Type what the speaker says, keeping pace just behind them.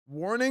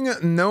Warning,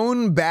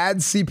 known bad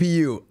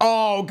CPU.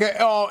 Oh, okay.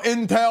 Oh,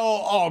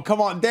 Intel. Oh, come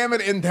on. Damn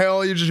it,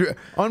 Intel. You just...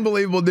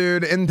 Unbelievable,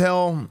 dude.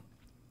 Intel.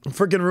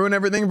 Freaking ruin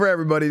everything for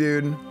everybody,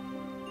 dude.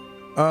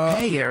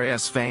 Hey there,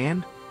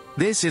 Esfand.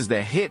 This is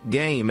the hit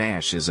game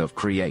Ashes of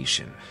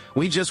Creation.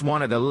 We just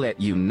wanted to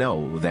let you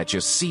know that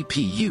your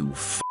CPU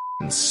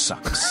f***ing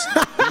sucks.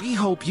 We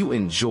hope you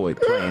enjoyed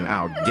playing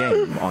our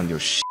game on your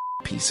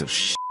piece of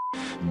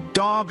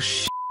dog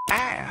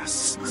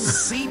ass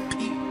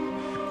CPU.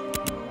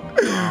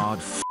 God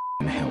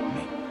f***ing help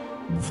me.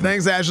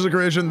 Thanks, Ashes of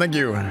Creation. Thank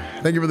you.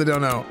 Thank you for the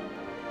dono.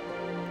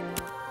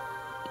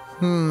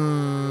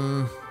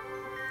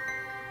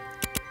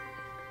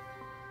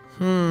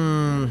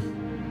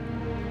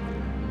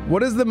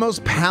 What is the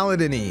most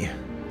paladin-y?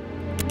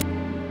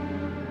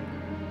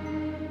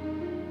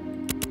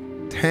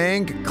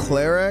 Tank,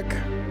 cleric.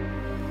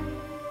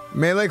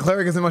 Melee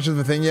cleric isn't much of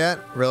a thing yet.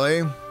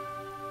 Really?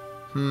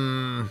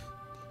 Live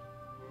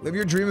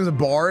your dream as a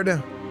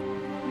bard.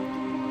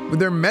 With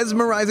their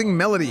mesmerizing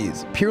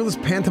melodies, peerless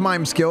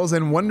pantomime skills,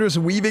 and wondrous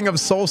weaving of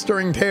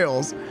soul-stirring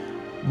tales,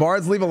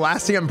 bards leave a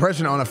lasting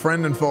impression on a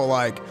friend and foe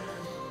alike.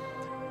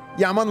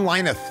 Yeah, I'm on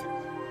Lineth.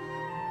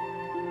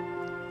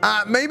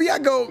 Maybe I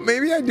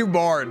do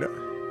bard.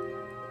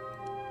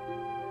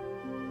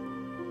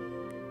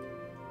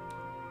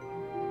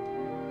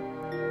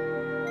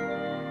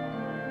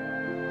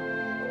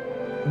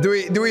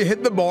 Do we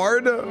hit the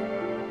bard?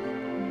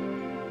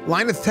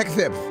 Lineth Tech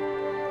Thip.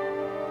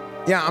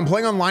 Yeah, I'm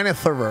playing on Lineth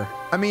server.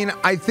 I mean,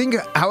 I think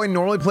how I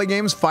normally play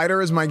games,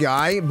 fighter is my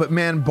guy, but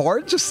man,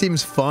 bard just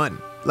seems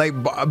fun. Like,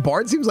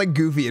 bard seems like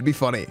goofy. It'd be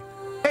funny.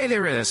 Hey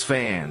there,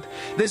 Esfand.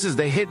 This is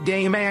the hit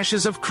game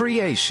Ashes of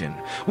Creation.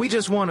 We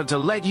just wanted to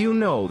let you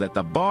know that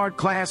the bard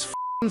class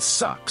f***ing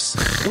sucks.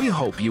 We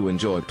hope you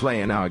enjoyed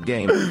playing our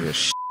game with your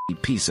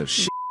shitty piece of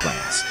shit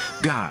class.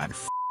 God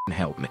f***ing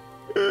help me.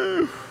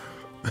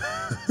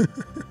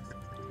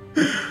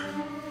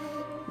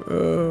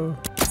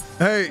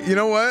 Hey, you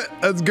know what?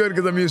 That's good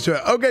because I'm used to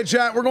it. Okay,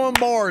 chat, we're going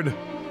bard.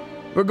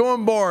 We're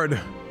going bard.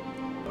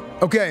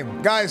 Okay,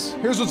 guys,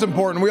 here's what's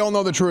important. We all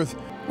know the truth.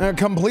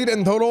 Complete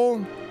and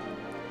total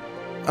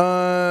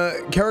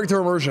character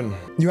immersion.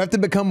 You have to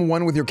become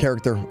one with your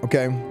character,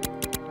 okay?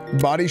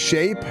 Body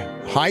shape,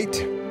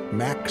 height,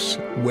 max,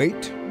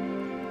 weight,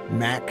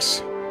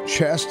 max,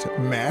 chest,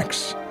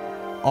 max,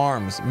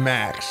 arms,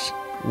 max,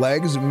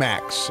 legs,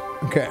 max.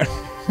 Okay.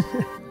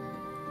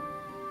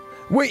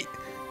 Wait.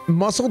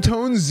 Muscle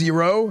tone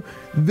 0?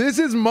 This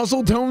is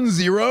muscle tone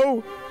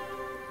 0?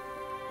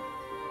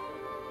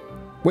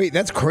 Wait,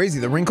 that's crazy.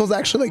 The wrinkles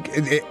actually like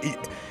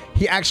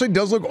he actually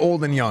does look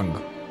old and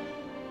young.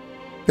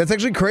 That's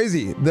actually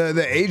crazy.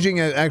 The aging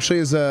actually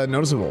is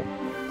noticeable.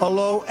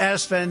 Hello,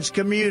 Esfand's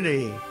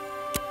community.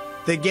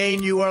 The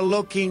game you are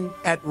looking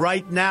at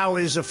right now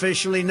is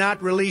officially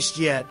not released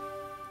yet.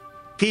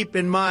 Keep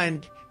in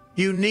mind,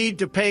 you need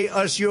to pay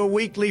us your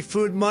weekly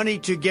food money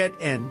to get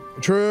in.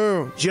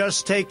 True.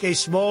 Just take a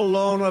small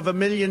loan of $1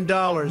 million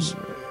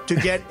to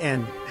get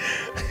in.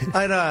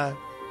 And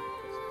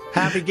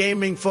happy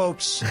gaming,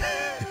 folks.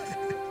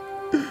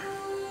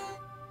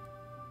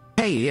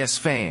 Hey,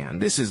 Esfand.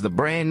 This is the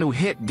brand new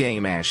hit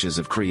game Ashes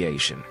of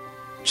Creation.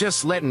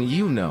 Just letting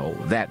you know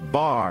that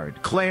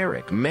bard,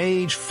 cleric,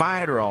 mage,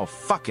 fighter all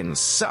fucking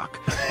suck,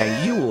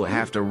 and you will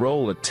have to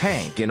roll a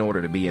tank in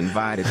order to be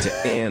invited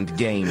to end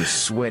game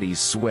sweaty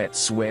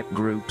sweat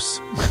groups.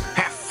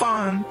 Have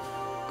fun.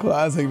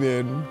 Classic,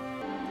 dude.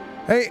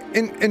 Hey,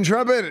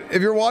 Intrepid,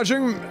 if you're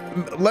watching,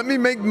 let me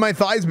make my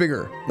thighs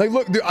bigger. Like,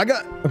 look, dude,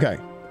 okay.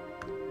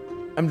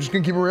 I'm just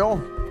gonna keep it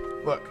real.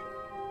 Look.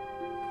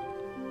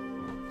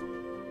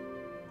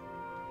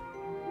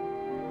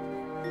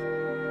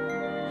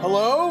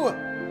 Hello?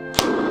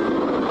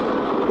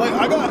 Like,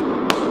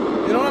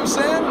 you know what I'm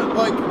saying?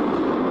 Like,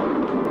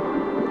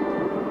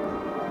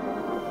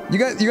 you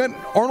got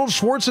Arnold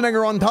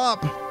Schwarzenegger on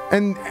top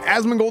and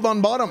Asmongold on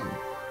bottom,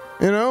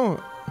 you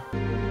know?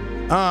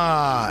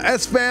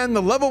 Esfand,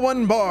 the level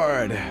 1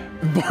 bard.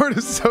 Bard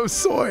is so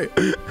soy.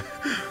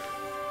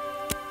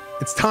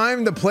 It's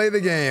time to play the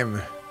game.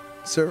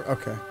 Sir,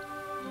 okay.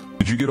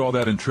 Did you get all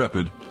that,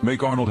 Intrepid?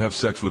 Make Arnold have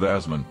sex with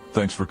Asmon.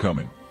 Thanks for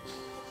coming.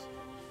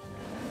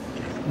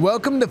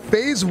 Welcome to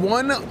Phase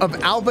 1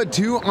 of Alpha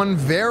 2 on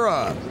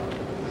Vera.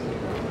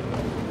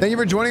 Thank you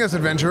for joining us,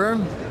 adventurer.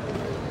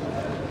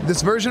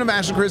 This version of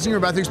Ashes of Creation you're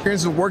about to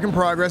experience is a work in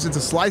progress. It's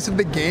a slice of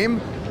the game,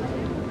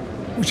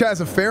 which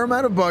has a fair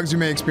amount of bugs you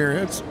may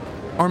experience.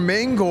 Our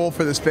main goal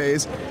for this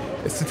phase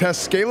is to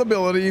test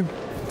scalability,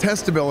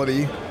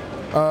 testability,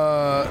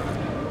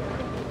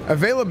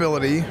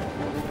 availability,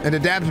 and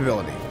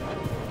adaptability.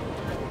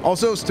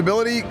 Also,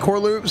 stability, core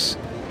loops,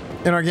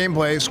 in our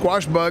gameplay,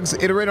 squash bugs,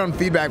 iterate on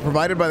feedback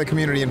provided by the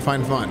community, and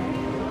find fun.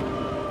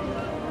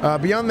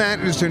 Beyond that,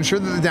 it is to ensure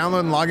that the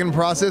download and login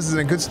process is in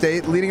a good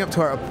state, leading up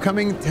to our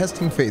upcoming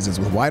testing phases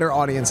with wider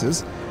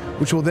audiences,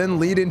 which will then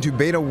lead into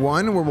Beta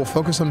 1, where we'll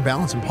focus on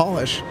balance and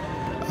polish.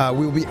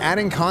 We will be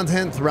adding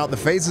content throughout the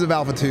phases of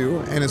Alpha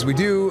 2, and as we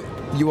do,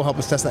 you will help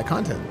us test that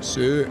content.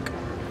 Sick.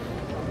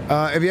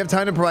 If you have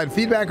time to provide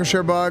feedback or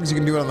share bugs, you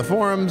can do it on the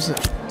forums.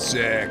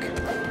 Sick.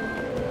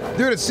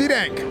 Dude, it's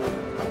C-Dank.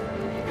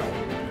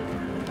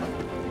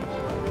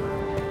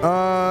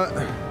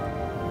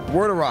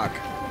 Word of Rock.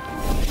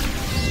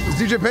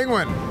 It's DJ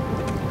Penguin.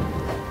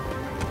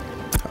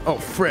 Oh,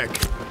 frick.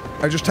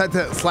 I just typed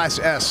that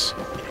 /S.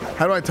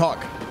 How do I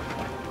talk?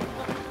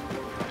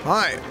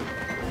 Hi.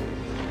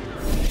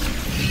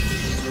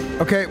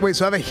 Okay, wait,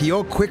 so I have a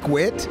heal, quick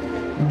wit,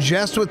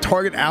 jest with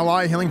target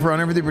ally, healing for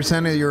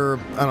 150% of your,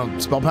 I don't know,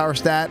 spell power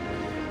stat,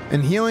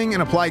 and healing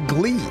and apply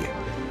glee.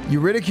 You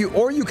ridicule,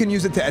 or you can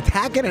use it to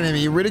attack an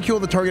enemy, ridicule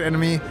the target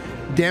enemy,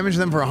 damage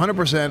them for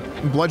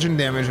 100%, bludgeon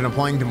damage, and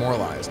applying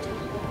demoralized.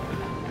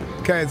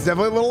 Okay, it's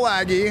definitely a little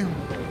laggy.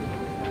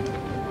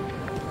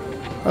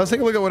 Let's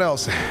take a look at what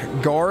else.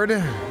 Guard,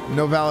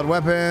 no valid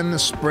weapon,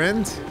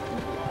 sprint.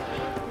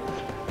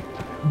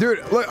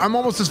 Dude, look, I'm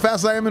almost as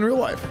fast as I am in real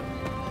life.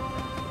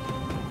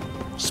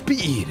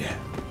 Speed.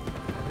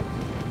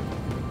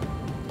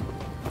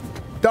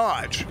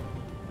 Dodge.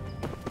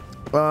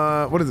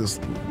 What is this?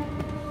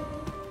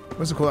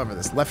 What's the cooldown for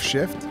this? Left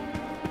shift?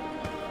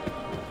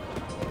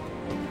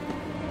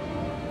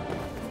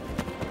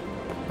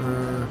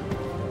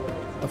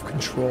 Of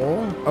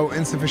control? Oh,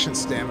 insufficient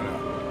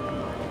stamina.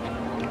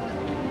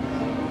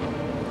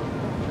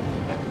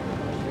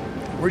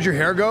 Where'd your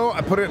hair go?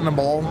 I put it in a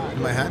ball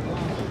in my hat.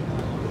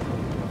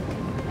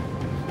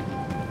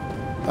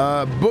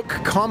 Book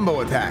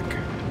combo attack.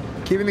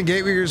 Keeping the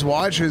Gatewayers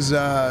watch is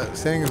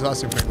staying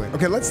exhausting, frankly.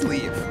 Okay, let's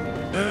leave.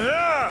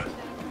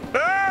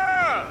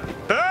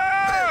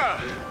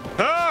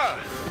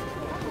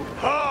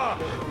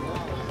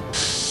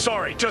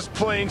 Sorry, just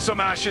playing some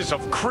Ashes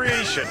of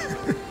Creation.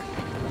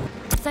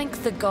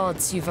 Thank the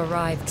gods you've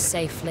arrived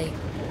safely.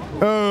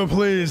 Oh,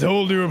 please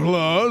hold your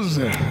applause,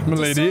 my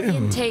lady.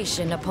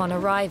 Disorientation upon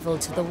arrival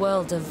to the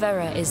world of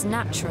Vera is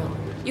natural.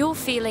 You're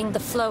feeling the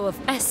flow of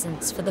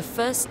essence for the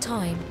first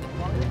time.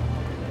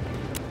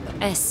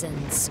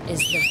 Essence is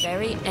the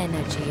very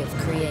energy of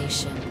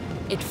creation.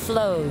 It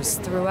flows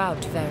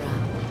throughout Vera,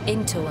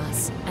 into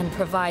us, and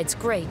provides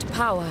great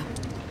power.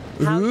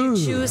 How you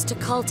choose to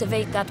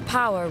cultivate that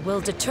power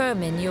will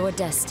determine your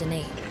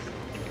destiny.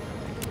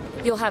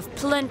 You'll have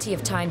plenty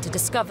of time to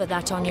discover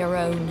that on your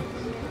own.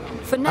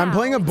 For now, I'm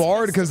playing a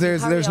bard because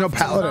there's no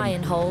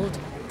paladin. Lionhold,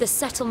 the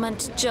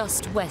settlement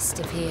just west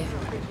of here.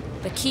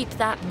 But keep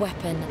that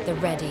weapon at the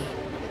ready.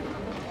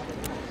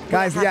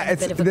 Guys, yeah,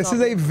 this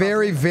is a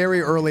very,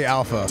 very early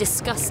alpha.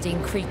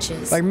 Disgusting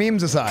creatures. Like,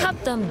 memes aside.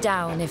 Cut them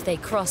down if they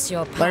cross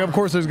your path. Like, of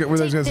course, there's gonna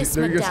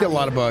be a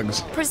lot of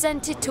bugs.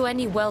 Present it to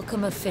any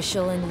welcome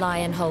official in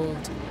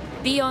Lionhold.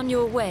 Be on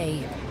your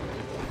way.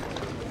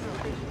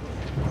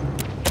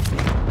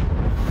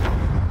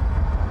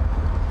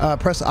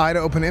 Press I to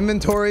open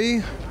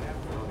inventory.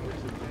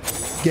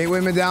 Gateway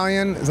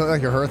medallion. Is that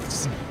like your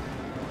hearths?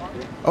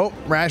 Oh,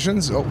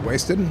 rations. Oh,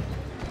 wasted.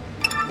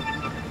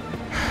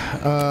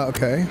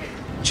 Okay.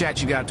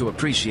 Chat, you got to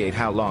appreciate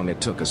how long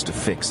it took us to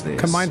fix this.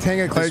 Combined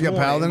tank and cleric and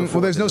paladin.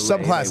 Well, there's no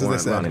subclasses. They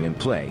said. Running in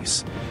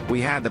place.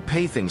 We had the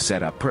pacing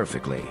set up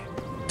perfectly.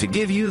 To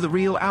give you the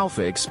real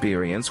alpha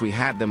experience, we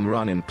had them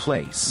run in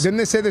place. Didn't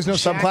they say there's no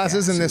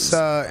subclasses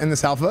in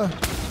this alpha?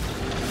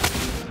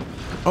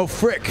 Oh,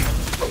 frick.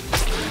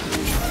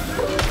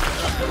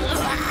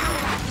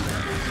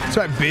 That's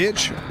right,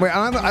 bitch. Wait,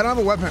 I don't have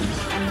a weapon.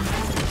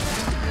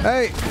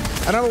 Hey,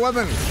 I don't have a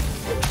weapon.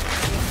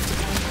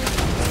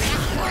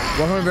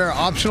 Welcome to Vera.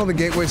 Optional, the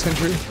Gateway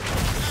Sentry.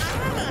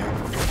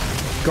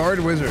 Guard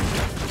Wizard.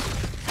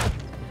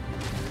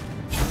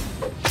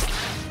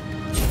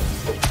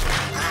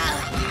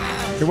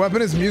 Your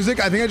weapon is music?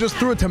 I think I just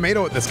threw a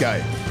tomato at this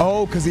guy.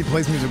 Oh, because he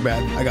plays music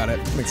bad. I got it.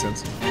 Makes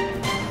sense.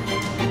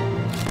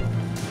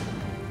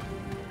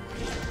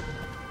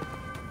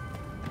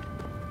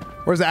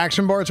 Where's the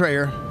action bar? It's right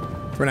here.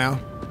 For now.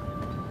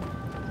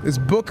 This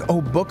book.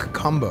 Oh, book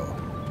combo.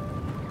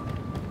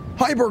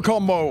 Hyper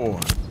combo.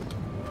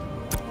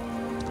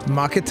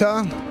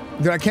 Makita?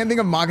 Dude, I can't think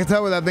of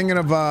Makita without thinking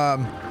of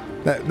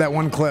that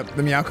one clip,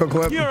 the Miyako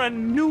clip. You're a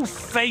new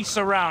face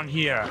around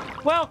here.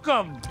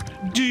 Welcome.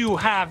 Do you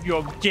have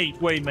your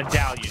gateway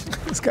medallion?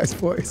 This guy's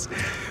voice.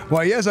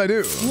 Why, yes, I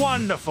do.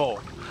 Wonderful.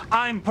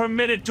 I'm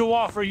permitted to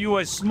offer you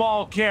a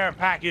small care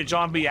package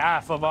on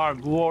behalf of our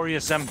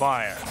glorious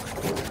empire.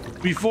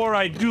 Before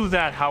I do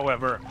that,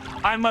 however,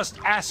 I must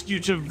ask you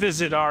to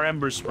visit our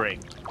Ember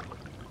Spring.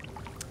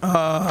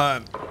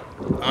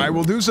 I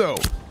will do so.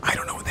 I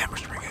don't know what the Ember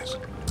Spring is.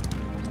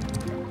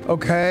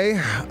 Okay.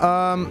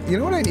 You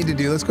know what I need to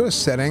do? Let's go to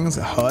settings,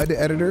 HUD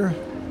editor.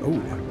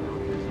 Oh.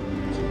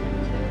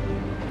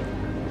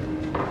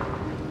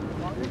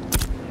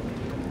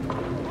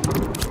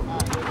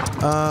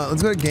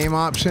 Let's go to game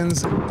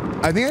options.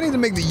 I think I need to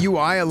make the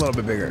UI a little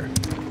bit bigger.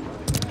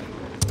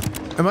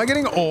 Am I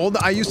getting old?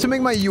 I used to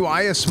make my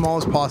UI as small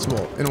as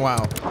possible in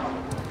WoW.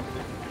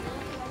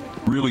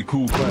 Really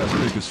cool class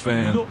pick,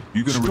 Esfand.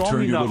 You're gonna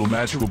return your little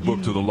magical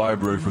book to the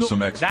library for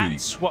some XP.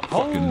 That's what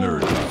fucking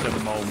nerd.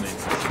 The moment.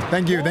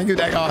 Thank you,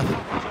 Dagoth.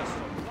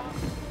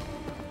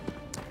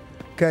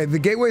 Okay, the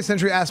Gateway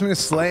Sentry asked me to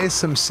slay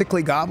some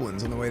sickly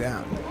goblins on the way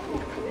down.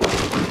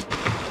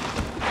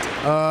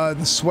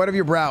 The sweat of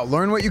your brow.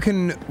 Learn what you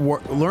can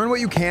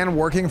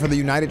working for the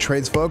United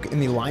Tradesfolk in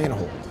the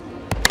Lionhold.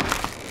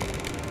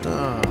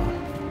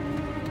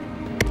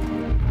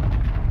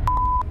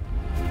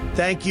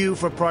 Thank you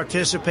for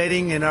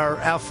participating in our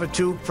Alpha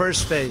 2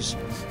 first phase.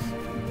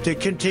 To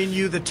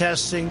continue the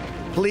testing,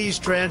 please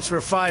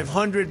transfer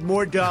 $500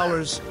 more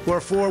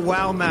or 4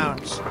 WoW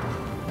mounts.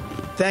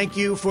 Thank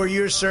you for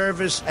your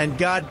service, and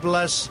God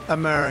bless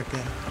America.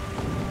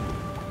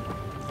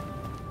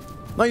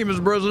 Thank you,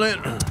 Mr.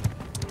 President.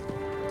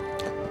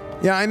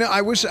 Yeah, I know.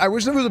 I wish there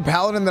was a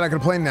paladin that I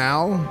could play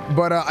now,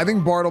 but I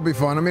think Bard will be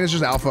fun. I mean, it's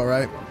just alpha,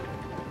 right?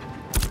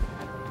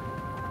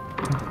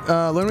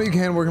 Learn what you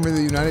can working with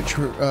the United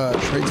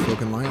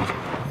Tradesfolk in Lions.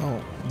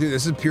 Oh, dude,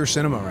 this is pure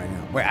cinema right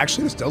now. Wait,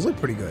 actually, this does look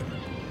pretty good.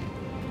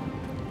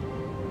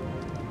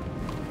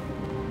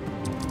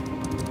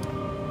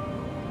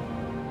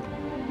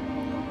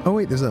 Oh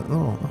wait, there's a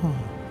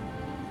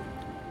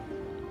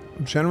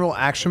general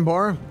action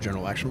bar.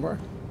 General action bar.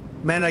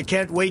 Man, I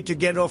can't wait to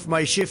get off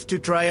my shift to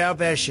try out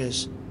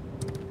Ashes.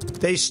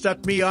 They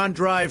stuck me on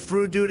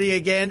drive-through duty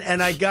again,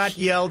 and I got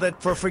yelled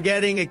at for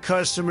forgetting a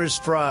customer's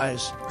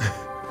fries.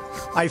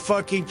 I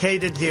fucking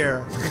hate it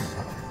here.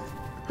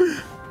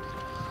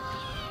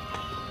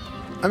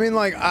 I mean,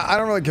 like, I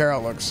don't really care how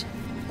it looks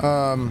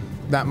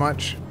that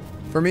much.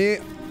 For me,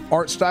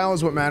 art style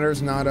is what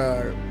matters, not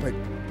like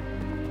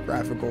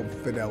graphical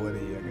fidelity,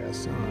 I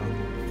guess.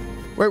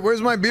 Wait,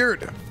 where's my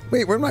beard?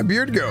 Wait, where'd my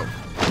beard go?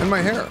 And my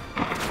hair?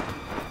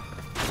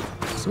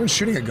 Someone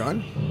shooting a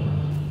gun?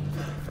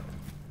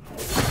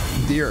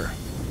 Deer.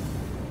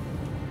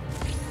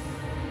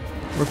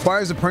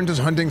 Requires apprentice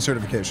hunting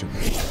certification.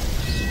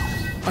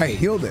 I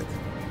healed it.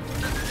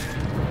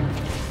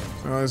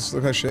 Oh, this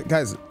looks like shit.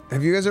 Guys,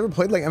 have you guys ever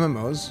played like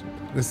MMOs?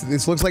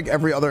 This looks like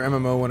every other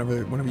MMO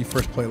whenever you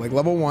first play. Like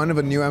level 1 of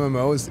a new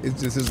MMO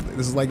this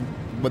is like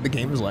what the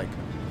game is like.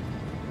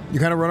 You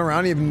kind of run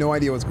around and you have no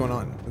idea what's going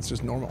on. It's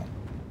just normal.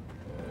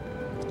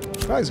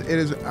 Guys, it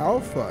is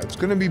alpha. It's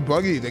gonna be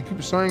buggy. They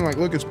keep saying like,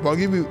 look, it's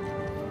buggy. We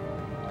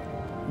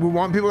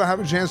want people to have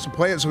a chance to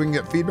play it so we can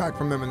get feedback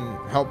from them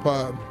and help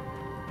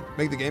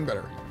make the game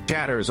better.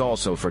 Chatters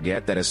also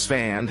forget that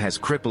Esfand has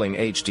crippling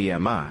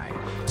HDMI,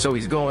 so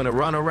he's going to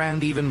run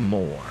around even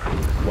more.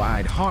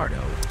 Wide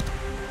hardo.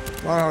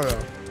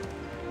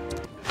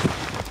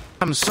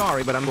 I'm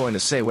sorry, but I'm going to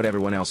say what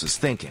everyone else is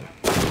thinking.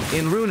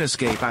 In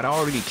RuneScape, I'd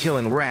already be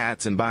killing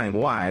rats and buying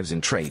wives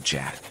in trade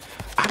chat.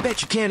 I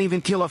bet you can't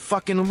even kill a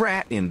fucking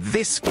rat in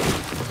this game.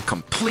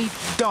 Complete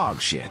dog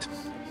shit.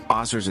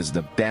 Ossers is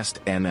the best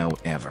ML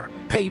ever.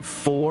 Paid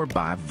for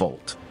by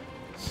Volt.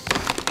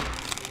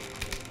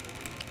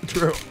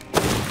 True.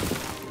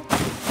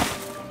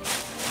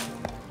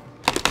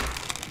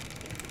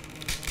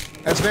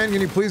 Esfand, can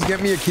you please get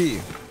me a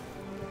key?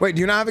 Wait,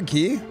 do you not have a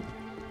key?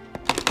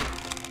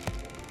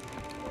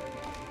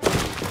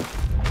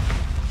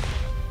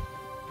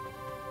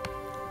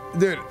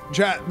 Dude,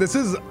 chat, this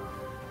is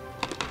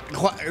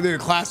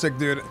classic,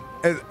 dude.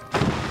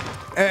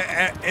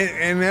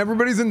 And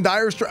everybody's in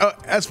dire stress.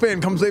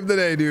 Esfand, come save the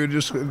day, dude.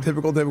 Just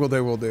typical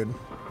dude.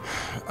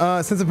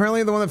 Since apparently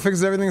you're the one that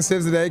fixes everything and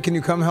saves the day, can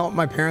you come help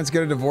my parents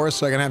get a divorce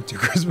so I can have 2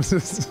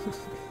 Christmases?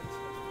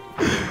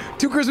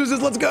 2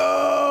 Christmases, let's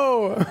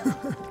go!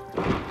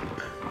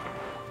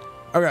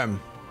 Okay.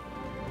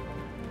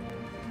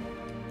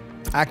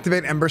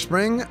 Activate Ember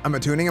Spring. I'm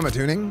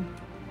attuning.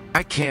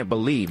 I can't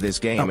believe this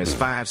game is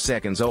 5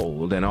 seconds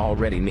old and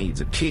already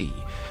needs a key.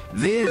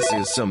 This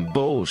is some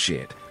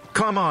bullshit.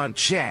 Come on,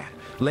 chat.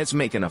 Let's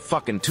make a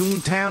fucking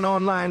Toontown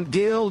online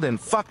guild and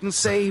fucking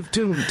save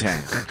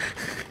Toontown.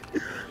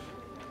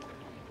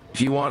 If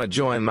you want to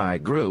join my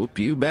group,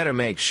 you better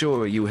make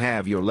sure you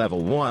have your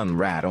level 1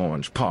 rat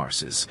orange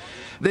parses.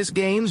 This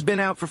game's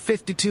been out for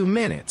 52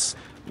 minutes.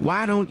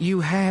 Why don't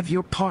you have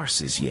your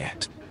parses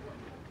yet?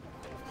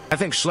 I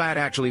think Schlatt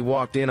actually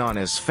walked in on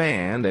his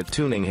fan at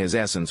tuning his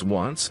essence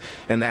once,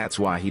 and that's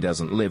why he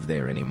doesn't live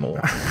there anymore.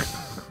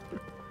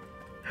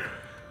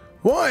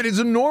 What? It's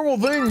a normal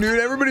thing, dude.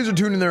 Everybody's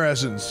attuning their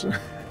essence.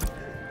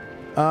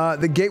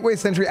 The Gateway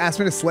Sentry asked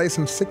me to slay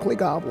some sickly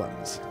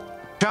goblins.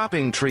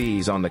 Chopping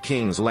trees on the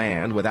king's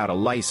land without a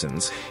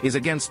license is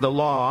against the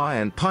law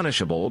and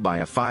punishable by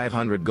a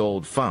 500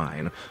 gold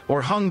fine,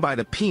 or hung by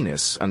the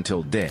penis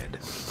until dead.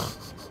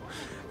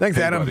 Thanks,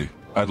 hey, Adam. Buddy,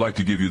 I'd like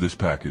to give you this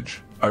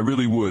package. I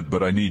really would,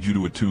 but I need you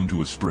to attune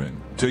to a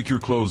spring. Take your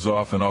clothes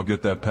off and I'll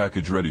get that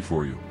package ready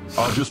for you.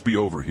 I'll just be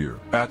over here,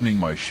 attuning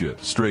my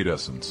shit. Straight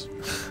essence.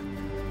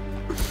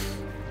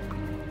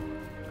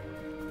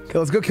 Okay,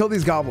 let's go kill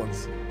these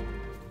goblins.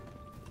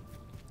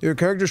 Your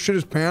character shit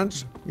his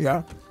pants?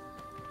 Yeah.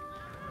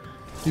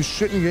 You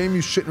shit in game,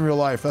 you shit in real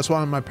life. That's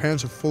why my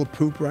pants are full of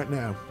poop right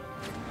now.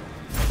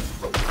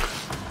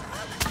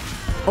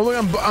 Oh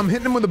look, I'm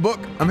hitting him with a book.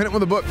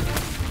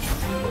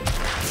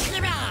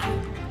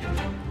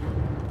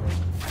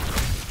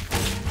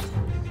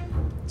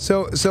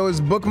 So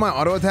is book my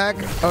auto attack?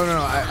 Oh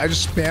no, I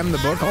just spam the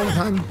book all the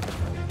time?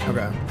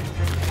 Okay.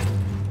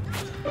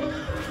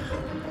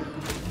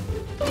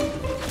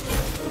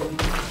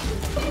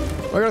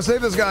 I gotta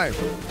save this guy.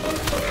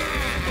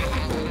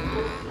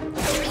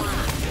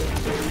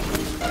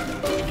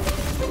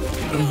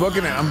 I'm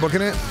booking it. I'm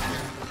booking it.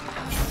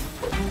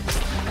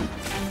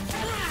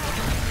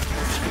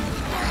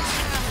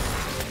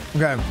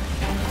 Okay.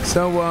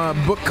 So,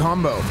 book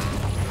combo.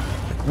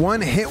 One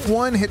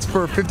hits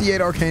for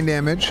 58 arcane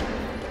damage.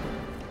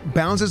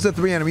 Bounces to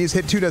 3 enemies.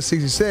 Hit 2 does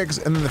 66.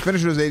 And then the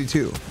finisher does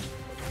 82.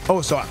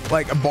 Oh, so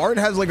like a bard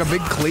has like a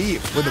big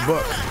cleave with the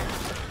book.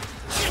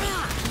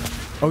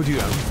 Oh,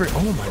 dude,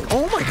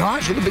 oh my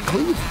gosh, look at the big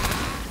cleave.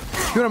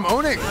 Dude, I'm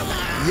owning.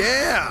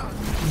 Yeah.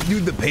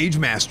 Dude, the page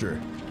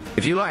master.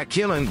 If you like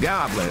killing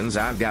goblins,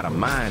 I've got a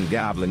mind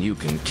goblin you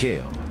can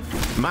kill.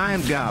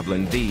 Mind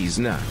goblin D's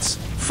nuts.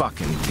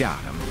 Fucking got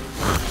him.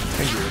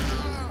 Thank you.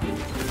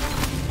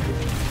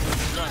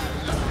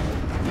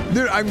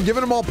 Dude, I'm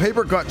giving them all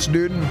paper cuts,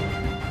 dude.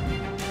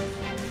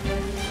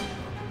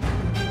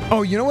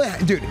 Oh, you know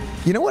what, dude?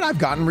 You know what I've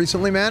gotten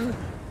recently, man?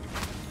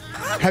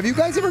 Have you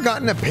guys ever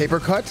gotten a paper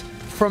cut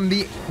from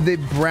the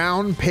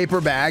brown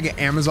paper bag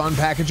Amazon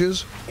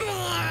packages?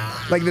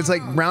 Like it's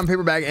like brown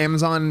paper bag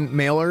Amazon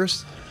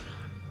mailers.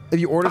 If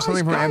you order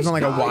something from Amazon,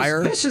 like a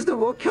wire, this is the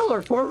real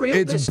killer for real.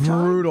 It's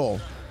brutal.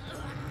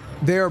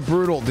 They are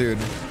brutal, dude.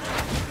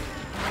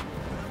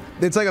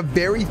 It's like a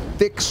very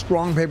thick,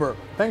 strong paper.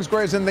 Thanks,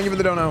 Grayson. Thank you for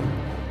the dono.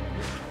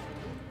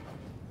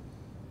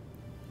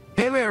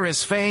 Hey there,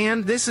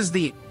 Esfand. This is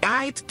the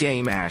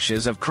Game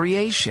Ashes of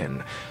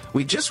Creation.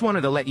 We just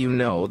wanted to let you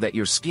know that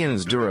your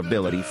skin's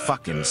durability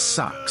fucking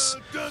sucks.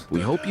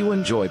 We hope you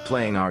enjoy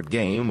playing our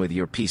game with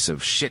your piece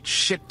of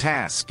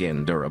shit-tass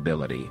skin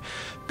durability.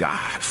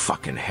 God,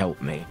 fucking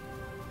help me.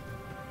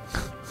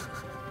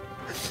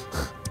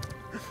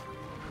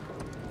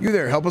 You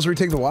there, help us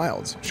retake the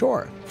wilds.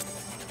 Sure.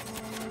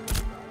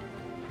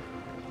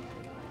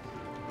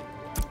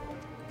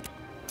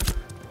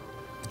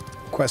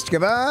 Quest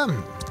giver.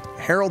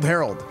 Harold.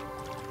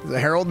 Is it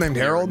Harold named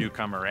Harold? You're a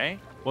newcomer, eh?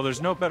 Well,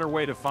 there's no better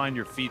way to find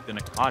your feet than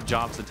odd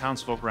jobs the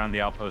townsfolk around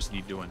the outpost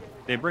need doing.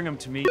 They bring them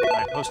to me, and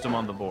I post them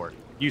on the board.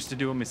 Used to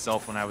do them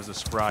myself when I was a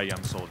spry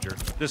young soldier.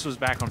 This was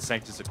back on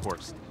Sanctus, of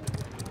course.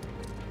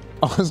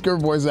 Oscar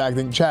voice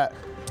acting. Chat.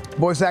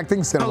 Voice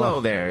acting cinema.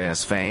 Hello there,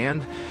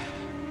 Esfand.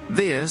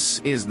 This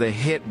is the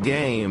hit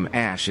game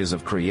Ashes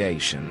of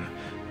Creation.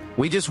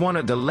 We just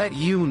wanted to let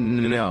you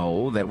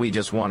know that we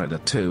just wanted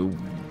to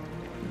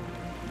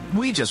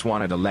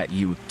let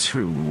you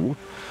two.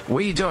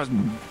 We just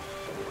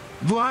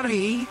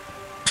buddy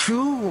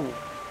two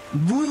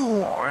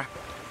more.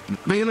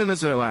 Feeling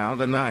this around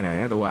the night,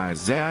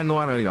 otherwise there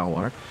not a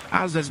hour.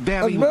 I was just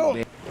barely.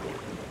 What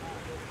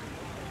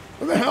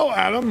the hell,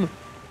 Adam?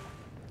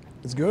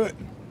 It's good.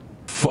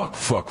 Fuck.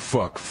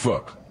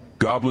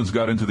 Goblins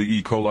got into the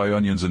E. coli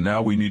onions and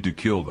now we need to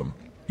kill them.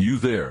 You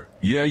there?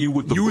 Yeah, you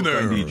with the book.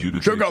 I need you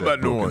to check take out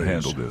that book noise and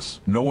handle this.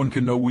 No one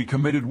can know we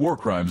committed war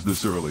crimes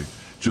this early.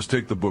 Just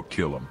take the book,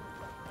 kill them.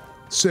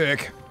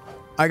 Sick.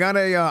 I got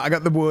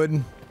the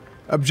wood.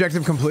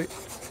 Objective complete.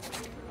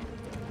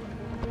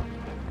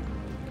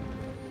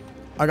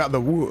 I got the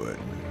wood.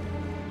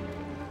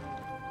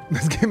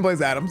 This game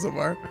plays Adam so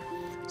far.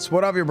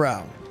 Sweat off your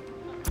brow.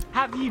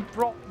 Have you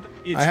brought?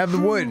 I have the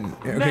wood.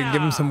 Okay,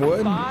 give him some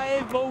wood.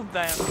 Buy both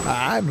them.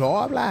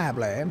 Blah, blah,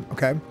 blah.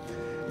 Okay.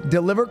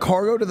 Deliver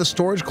cargo to the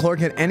storage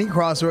clerk at any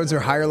crossroads or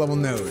higher level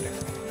node.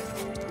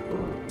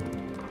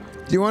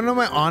 Do you want to know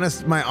my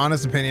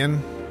honest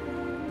opinion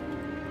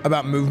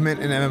about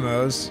movement in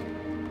MMOs?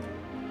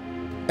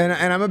 And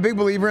I'm a big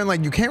believer in,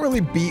 like, you can't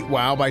really beat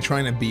WoW by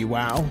trying to be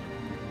WoW.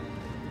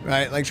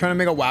 Right? Like trying to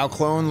make a WoW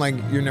clone, like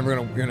you're never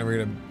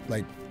gonna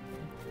like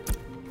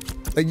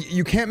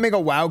you can't make a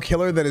WoW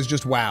killer that is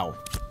just WoW.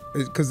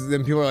 Because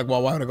then people are like,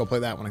 well, why would I go play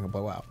that when I can play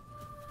WoW?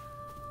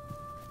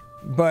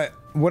 But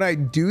what I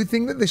do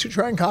think that they should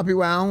try and copy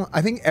WoW,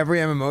 I think every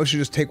MMO should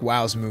just take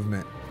WoW's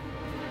movement.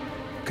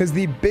 Because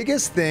the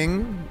biggest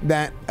thing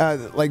that,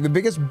 like the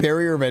biggest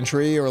barrier of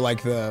entry, or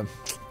like the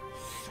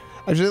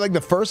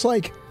first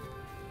like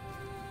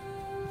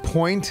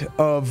point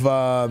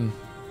of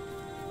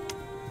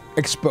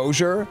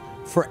exposure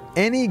for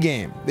any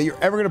game that you're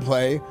ever gonna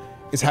play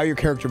is how your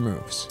character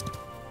moves.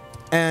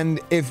 And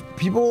if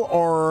people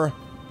are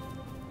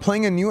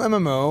playing a new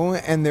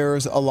MMO and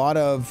there's a lot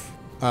of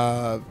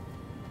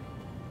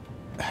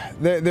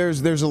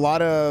there's a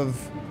lot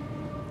of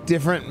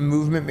different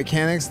movement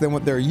mechanics than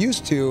what they're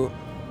used to,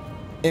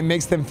 it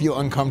makes them feel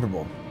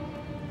uncomfortable.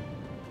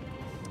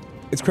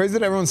 It's crazy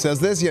that everyone says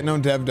this, yet no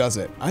dev does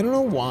it. I don't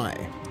know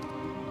why.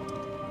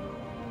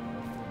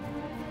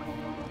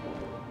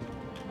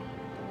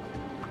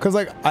 Cause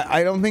like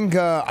I don't think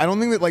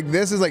that like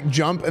this is like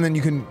jump and then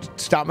you can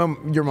stop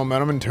your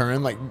momentum and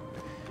turn. Like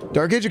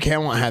Dark Age of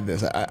Camelot had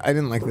this. I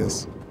didn't like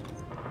this.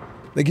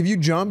 Like if you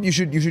jump, you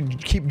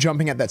should keep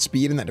jumping at that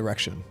speed in that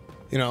direction.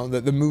 You know,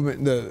 the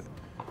movement, the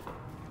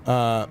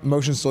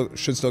motion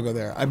should still go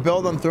there. I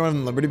build on Throne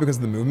and Liberty because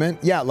of the movement.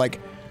 Yeah, like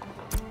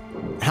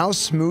how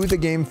smooth the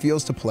game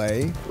feels to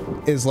play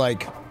is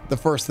like the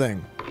first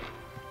thing.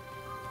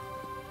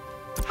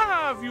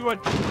 Have you a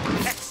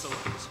excellent?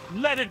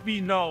 let it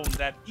be known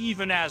that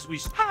even as we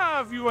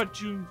have you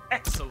achieved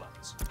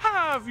excellence,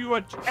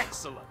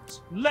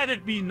 let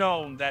it be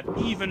known that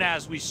even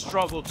as we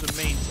struggle to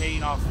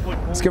maintain our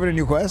foothold, Let's give it a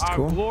new quest. our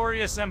Cool.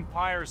 glorious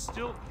empire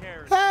still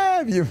cares.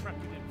 Have you?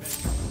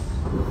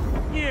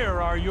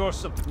 Here are your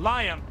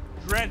suppliant,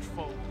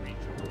 dreadful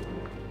creatures.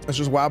 It's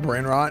just WoW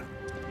brain rot.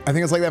 I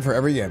think it's like that for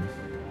every game.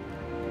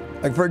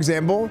 Like, for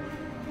example,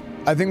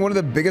 I think one of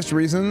the biggest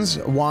reasons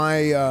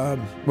why,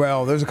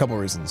 well, there's a couple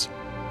reasons.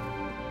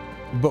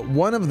 But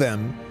one of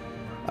them,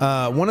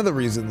 one of the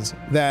reasons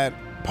that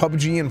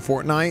PUBG and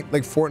Fortnite,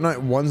 like Fortnite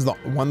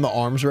won the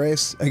arms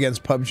race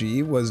against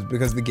PUBG was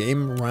because the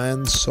game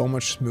ran so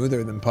much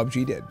smoother than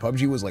PUBG did.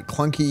 PUBG was like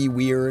clunky,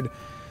 weird,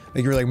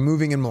 like you're like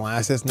moving in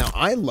molasses. Now,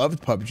 I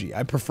loved PUBG.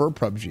 I prefer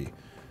PUBG.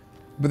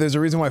 But there's a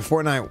reason why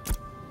Fortnite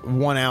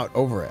won out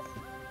over it.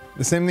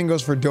 The same thing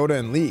goes for Dota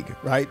and League,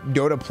 right?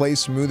 Dota plays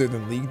smoother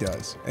than League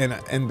does.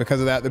 And because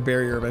of that, the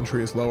barrier of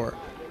entry is lower.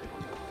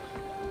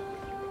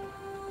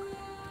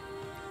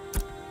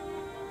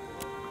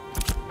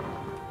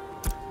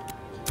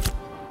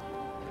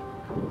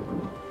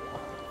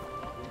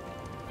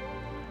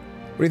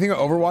 What do you think of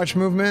Overwatch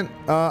movement?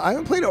 I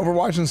haven't played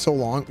Overwatch in so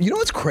long. You know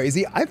what's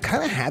crazy? I've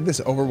kind of had this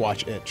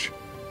Overwatch itch.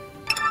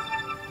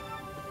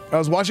 I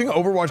was watching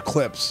Overwatch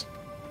clips,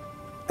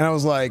 and I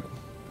was like,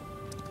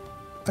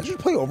 I should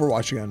play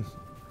Overwatch again.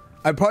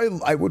 I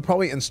would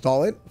probably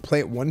install it, play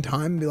it one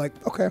time, and be like,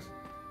 okay,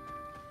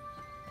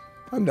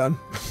 I'm done.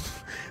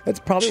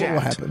 That's probably what will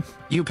happen.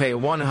 You pay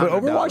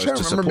 $100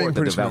 to support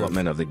the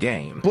development of the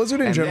game.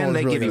 Blizzard in general and then they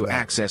is really give you good at that.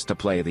 access to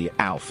play the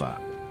alpha.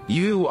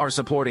 You are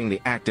supporting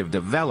the active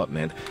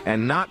development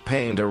and not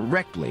paying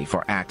directly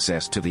for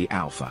access to the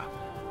alpha.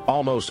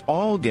 Almost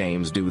all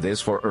games do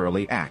this for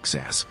early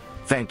access.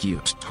 Thank you,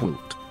 Toot.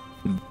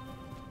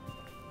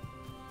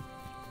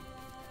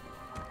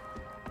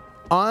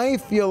 I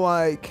feel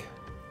like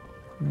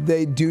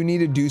they do need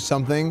to do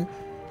something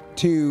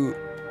to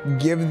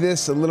give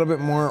this a little bit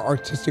more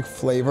artistic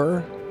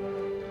flavor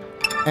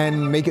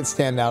and make it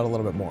stand out a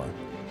little bit more.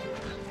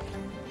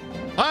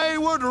 I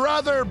would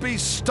rather be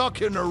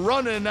stuck in a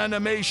running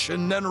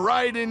animation than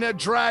riding a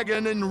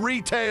dragon in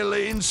retail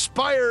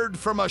inspired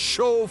from a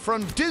show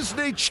from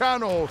Disney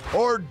Channel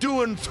or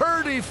doing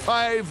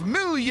 35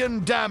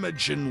 million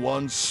damage in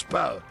one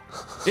spell.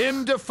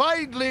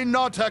 Definitely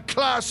not a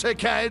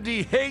classic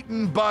Andy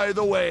Hayton, by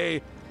the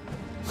way.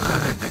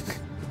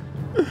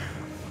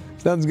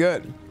 Sounds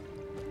good.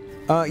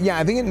 Yeah,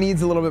 I think it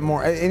needs a little bit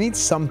more. It needs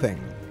something.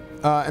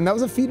 And that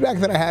was a feedback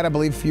that I had, I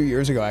believe, a few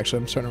years ago, actually.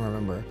 I'm starting to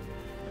remember.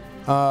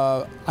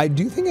 I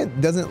do think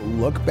it doesn't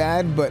look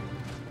bad, but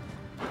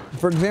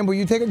for example,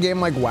 you take a game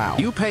like WoW.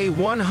 You pay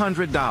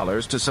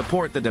 $100 to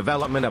support the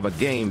development of a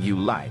game you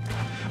like.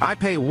 I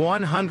pay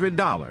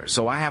 $100,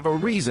 so I have a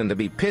reason to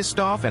be pissed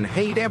off and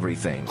hate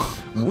everything.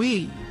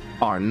 We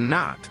are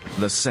not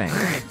the same.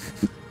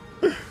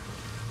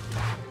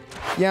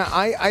 Yeah,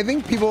 I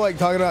think people like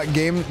talking about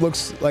game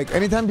looks like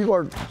anytime people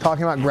are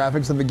talking about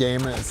graphics of the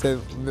game and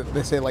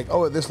they say like,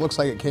 oh, this looks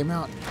like it came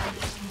out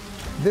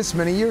this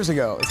many years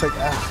ago. It's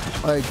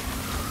like,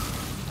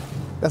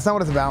 that's not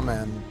what it's about,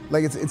 man.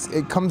 Like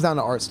it comes down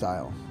to art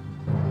style.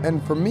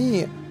 And for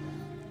me,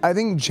 I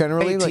think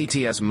generally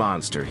ATTS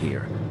Monster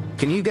here.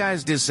 Can you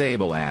guys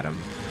disable Adam?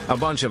 A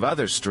bunch of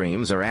other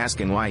streams are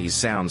asking why he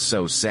sounds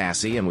so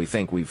sassy and we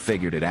think we've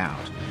figured it out.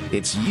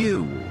 It's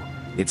you.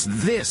 It's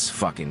this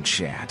fucking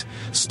chat.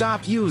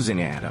 Stop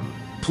using Adam,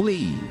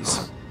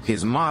 please.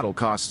 His model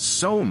costs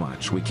so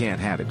much we can't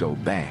have it go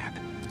bad.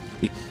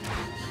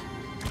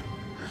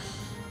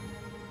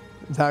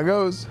 That's how it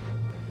goes.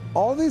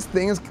 All these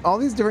things, all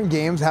these different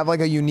games have like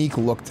a unique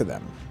look to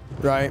them,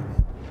 right?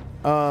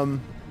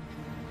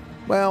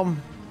 Well,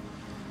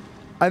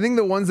 I think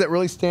the ones that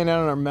really stand out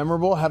and are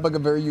memorable have like a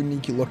very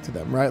unique look to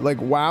them, right? Like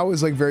WoW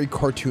is like very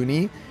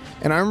cartoony.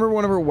 And I remember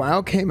whenever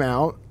WoW came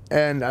out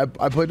and I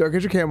played Dark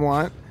Age of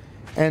Camelot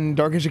and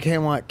Dark Age of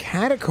Camelot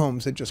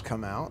Catacombs had just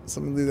come out.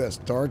 Something like this,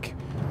 Dark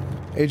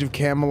Age of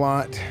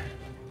Camelot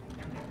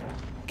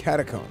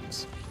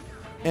Catacombs.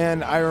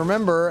 And I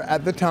remember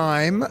at the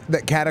time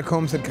that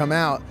Catacombs had come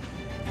out,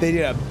 they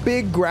did a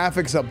big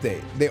graphics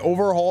update. They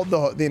overhauled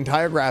the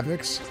entire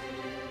graphics.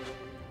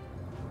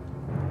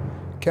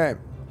 Okay.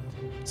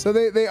 So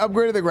they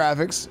upgraded the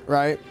graphics,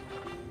 right?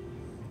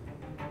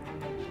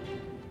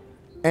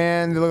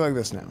 And they look like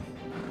this now.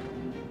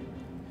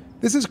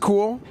 This is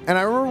cool. And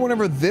I remember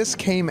whenever this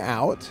came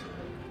out,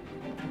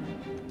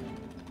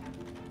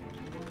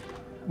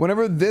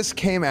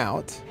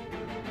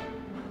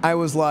 I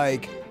was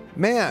like,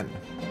 man,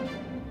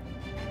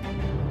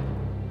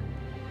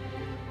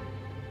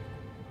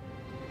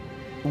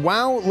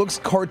 WoW looks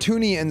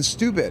cartoony and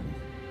stupid.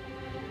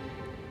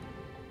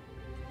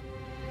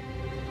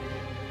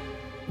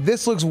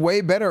 This looks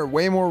way better,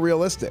 way more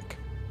realistic.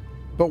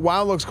 But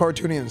WoW looks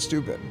cartoony and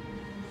stupid.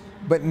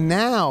 But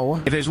now...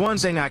 If there's one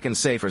thing I can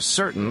say for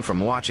certain from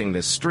watching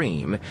this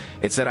stream,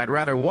 it's that I'd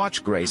rather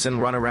watch Grayson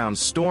run around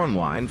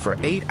Stormwind for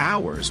 8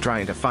 hours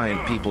trying to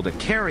find people to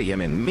carry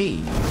him and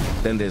me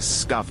than this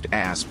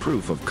scuffed-ass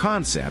proof of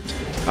concept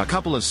a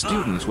couple of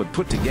students would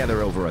put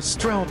together over a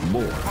Strelt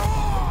board.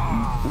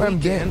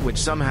 Weekend, which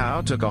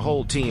somehow took a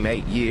whole team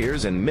 8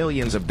 years and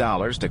millions of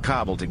dollars to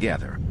cobble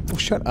together. Oh,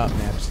 shut up,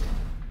 Naps.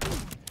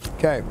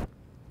 Okay.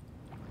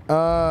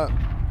 So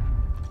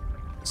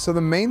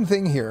the main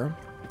thing here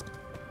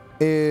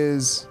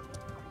is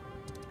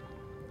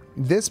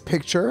this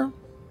picture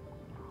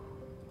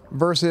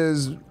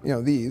versus, you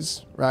know,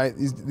 these, right?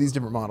 These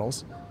different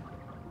models.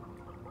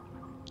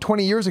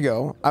 20 years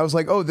ago, I was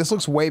like, oh, this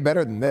looks way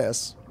better than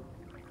this.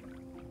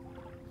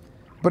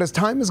 But as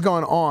time has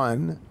gone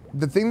on,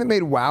 the thing that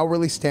made WoW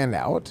really stand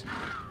out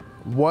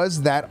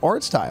was that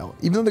art style.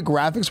 Even though the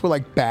graphics were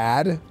like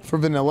bad for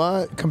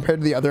vanilla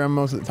compared to the other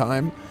MMOs at the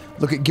time.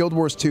 Look at Guild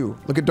Wars 2.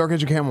 Look at Dark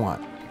Age of Camelot.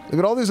 Look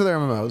at all these other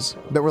MMOs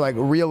that were like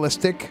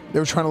realistic. They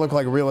were trying to look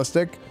like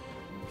realistic.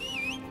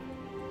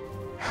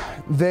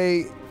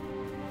 They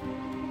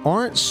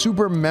aren't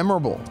super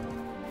memorable.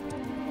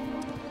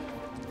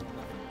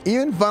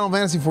 Even Final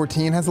Fantasy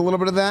XIV has a little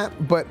bit of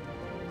that, but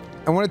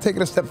I want to take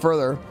it a step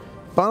further.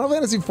 Final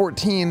Fantasy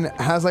XIV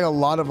has like a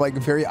lot of like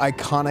very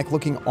iconic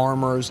looking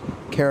armors,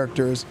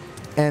 characters,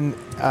 and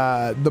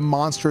the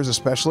monsters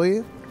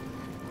especially.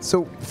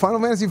 So Final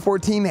Fantasy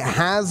XIV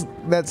has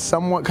that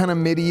somewhat kind of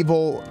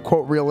medieval,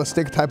 quote,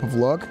 realistic type of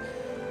look,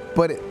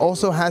 but it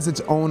also has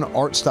its own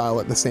art style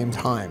at the same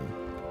time.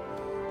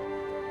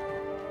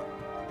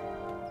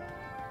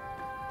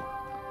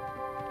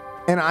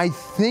 And I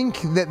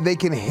think that they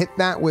can hit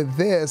that with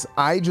this.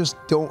 I just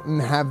don't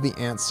have the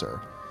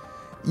answer.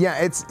 Yeah,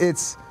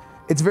 it's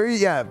very,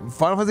 yeah,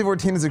 Final Fantasy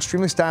XIV is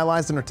extremely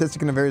stylized and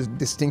artistic in a very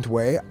distinct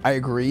way. I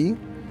agree.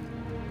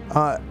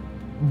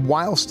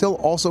 While still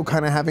also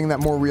kind of having that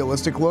more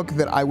realistic look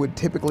that I would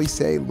typically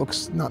say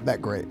looks not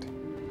that great.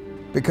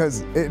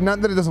 Because,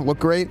 not that it doesn't look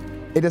great,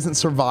 it doesn't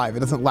survive, it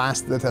doesn't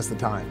last the test of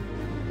time.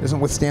 It doesn't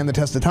withstand the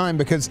test of time,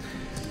 because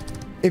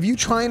if you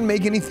try and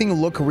make anything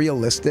look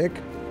realistic,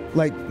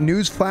 like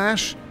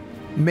newsflash,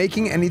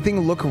 making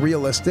anything look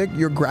realistic,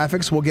 your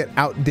graphics will get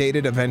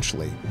outdated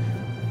eventually.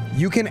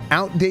 You can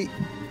outdate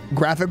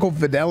graphical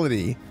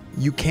fidelity,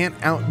 you can't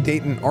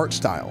outdate an art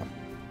style.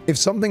 If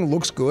something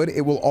looks good,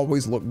 it will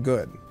always look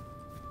good.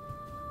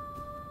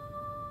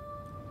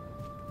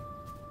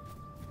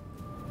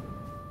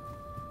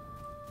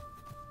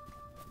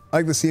 I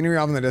like the scenery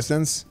off in the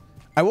distance.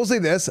 I will say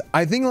this,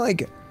 I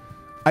think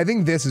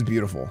this is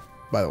beautiful,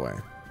 by the way.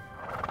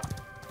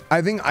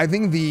 I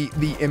think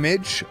the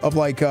image of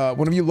like,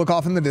 whenever you look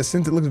off in the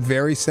distance, it looks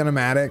very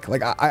cinematic.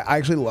 Like, I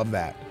actually love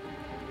that.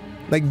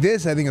 Like,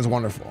 this, I think, is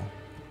wonderful.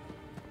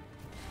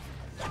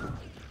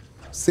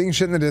 Seeing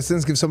shit in the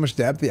distance gives so much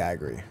depth. Yeah, I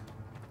agree.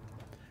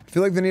 I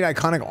feel like they need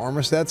iconic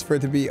armor sets for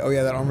it to be, oh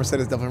yeah, that armor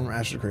set is definitely from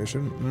Ashes of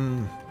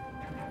Creation.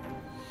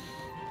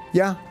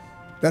 Yeah,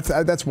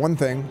 that's one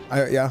thing.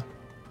 Yeah,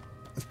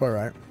 that's probably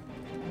right.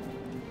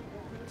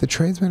 The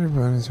tradesman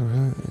is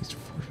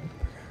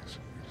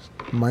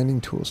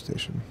mining tool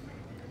station.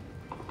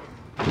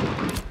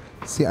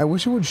 See, I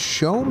wish it would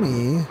show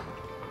me.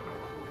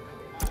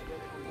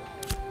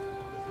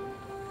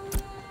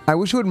 I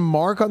wish it would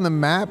mark on the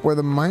map where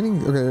the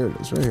mining. Okay, here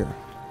it is, right here.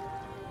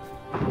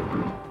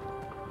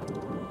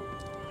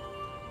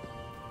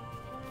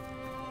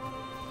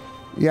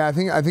 Yeah, I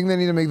think they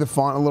need to make the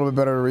font a little bit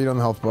better to read on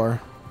the health bar.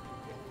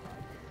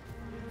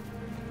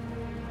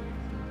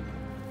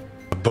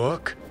 A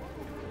book?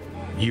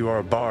 You are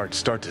a bard,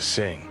 start to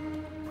sing.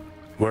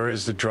 Where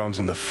is the drums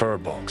and the fur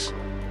box?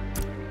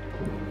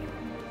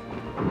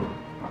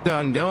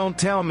 Don't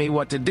tell me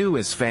what to do,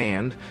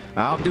 Esfand.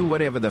 I'll do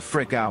whatever the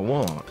frick I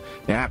want.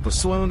 I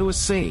persuade to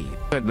see.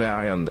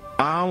 And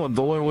I'll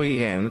avoid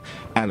in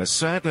and a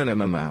second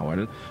in an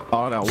hour.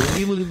 Are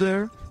we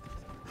there?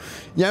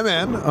 Yeah,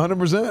 man,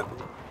 100%.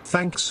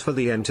 Thanks for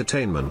the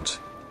entertainment.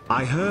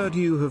 I heard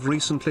you have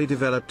recently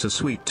developed a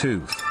sweet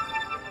tooth.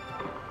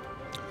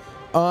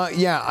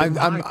 Yeah,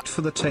 I'm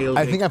for the tailgate.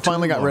 I think I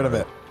finally got rid of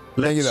it.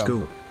 Thank you,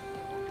 though.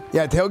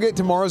 Yeah, tailgate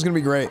tomorrow is gonna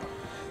be great.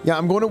 Yeah,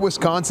 I'm going to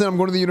Wisconsin. I'm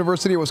going to the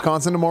University of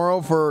Wisconsin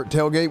tomorrow for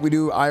tailgate. We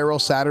do IRL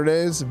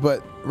Saturdays,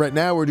 but right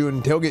now we're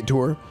doing tailgate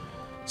tour.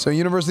 So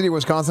University of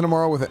Wisconsin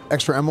tomorrow with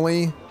Extra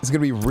Emily is going to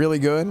be really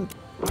good.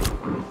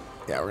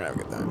 Yeah, we're going to have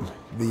a good time.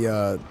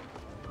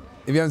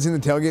 If you haven't seen the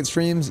tailgate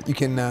streams, you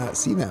can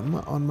see them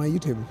on my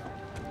YouTube.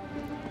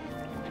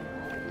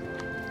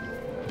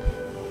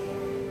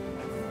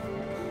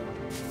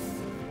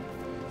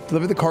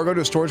 Deliver the cargo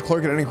to a storage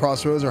clerk at any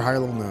crossroads or higher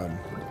level node.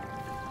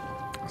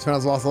 So I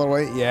lost a little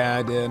weight. Yeah,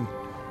 I did.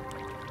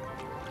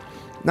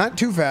 Not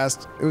too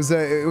fast. It was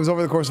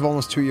over the course of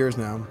almost 2 years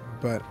now.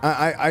 But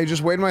I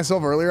just weighed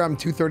myself earlier. I'm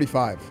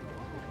 235.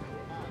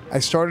 I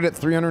started at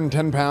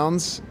 310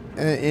 pounds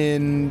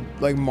in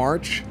like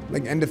March,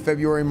 like end of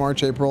February,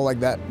 March, April, like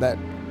that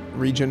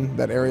region,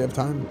 that area of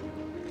time.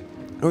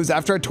 It was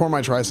after I tore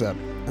my tricep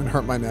and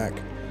hurt my neck.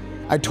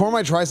 I tore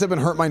my tricep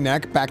and hurt my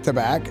neck back to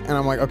back, and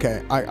I'm like,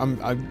 okay,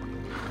 I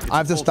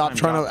have to stop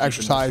trying to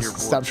exercise,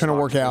 stop trying to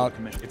work out,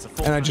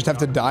 and I just have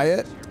to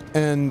diet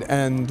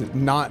and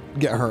not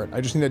get hurt.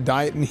 I just need to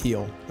diet and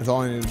heal. That's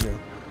all I need to do.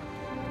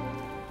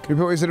 Can you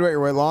put what you said about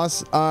your weight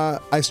loss?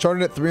 I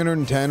started at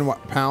 310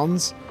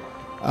 pounds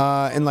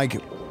in like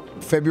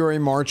February,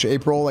 March,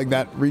 April, like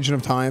that region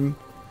of time.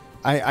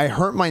 I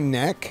hurt my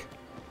neck,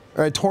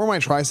 or I tore my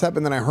tricep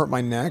and then I hurt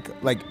my neck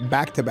like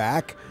back to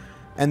back.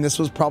 And this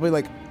was probably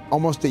like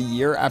almost a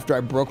year after I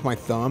broke my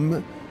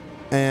thumb.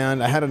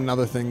 And I had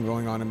another thing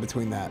going on in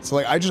between that. So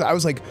like I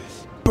was like,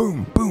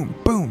 boom, boom,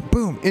 boom,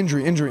 boom,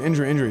 injury, injury,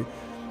 injury, injury.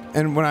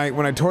 And when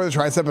I tore the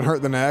tricep and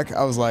hurt the neck,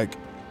 I was like,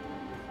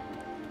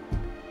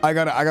 I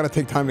gotta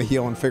take time to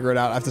heal and figure it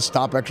out. I have to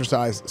stop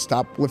exercise,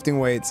 stop lifting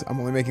weights. I'm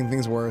only making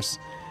things worse.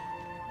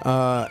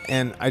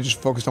 And I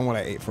just focused on what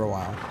I ate for a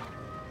while.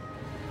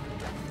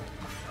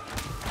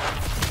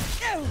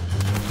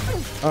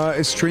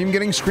 Is stream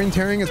getting screen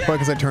tearing? It's probably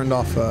because I turned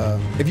off,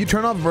 if you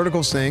turn off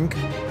vertical sync,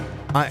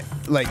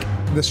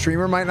 the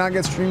streamer might not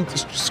get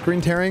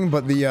screen tearing,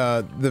 but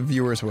the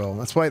viewers will.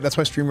 That's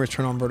why streamers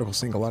turn on vertical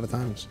sync a lot of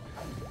times.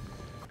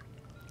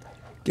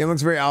 Game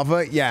looks very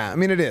alpha. Yeah, I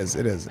mean it is.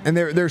 And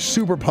they're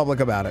super public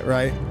about it,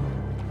 right?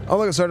 Oh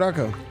look, it's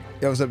Sardarko.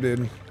 Yeah, what's up,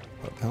 dude?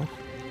 What the hell?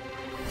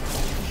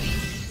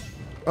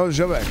 Oh, it's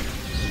Jobek.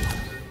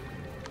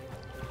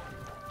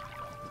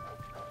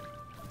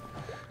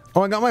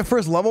 Oh, I got my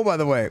first level, by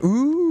the way.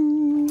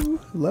 Ooh,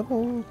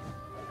 level.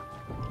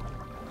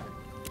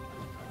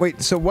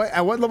 Wait, so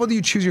at what level do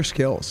you choose your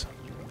skills?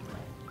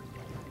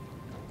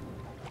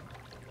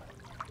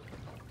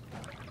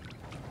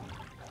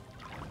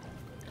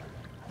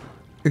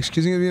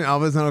 Excuse me, being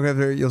alpha is not okay if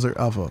you're user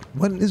alpha.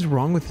 What is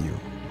wrong with you?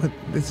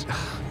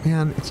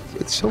 Man,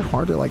 it's so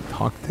hard to like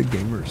talk to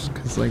gamers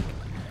because like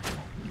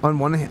on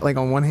one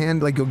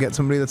hand, like you'll get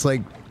somebody that's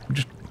like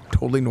just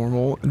totally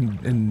normal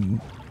and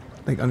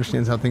like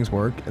understands how things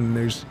work, and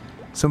there's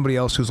somebody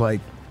else who's like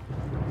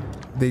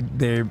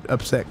they're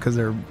upset because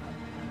they're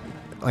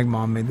like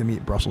mom made them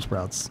eat Brussels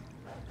sprouts.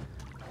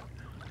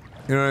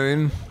 You know what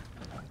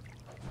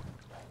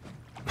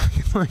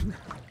I mean?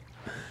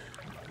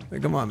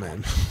 like come on,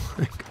 man.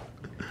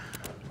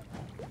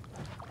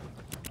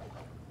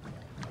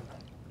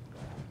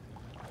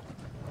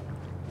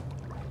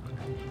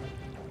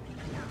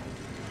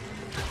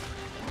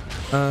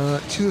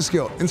 Choose a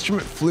skill.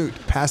 Instrument, flute,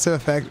 passive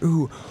effect.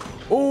 Ooh.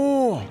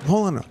 Oh,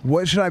 hold on.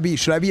 What should I be?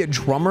 Should I be a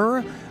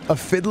drummer, a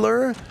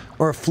fiddler,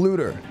 or a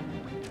fluter?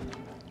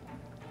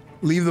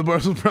 Leave the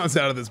Brussels sprouts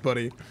out of this,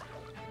 buddy.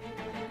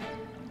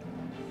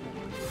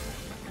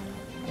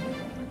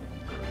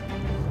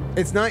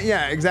 It's not,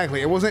 yeah,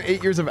 exactly. It wasn't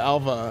 8 years of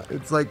alpha.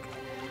 It's like,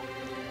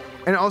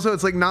 and also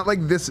it's like not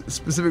like this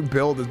specific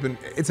build has been,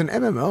 it's an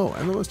MMO.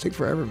 MMOs take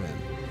forever, man.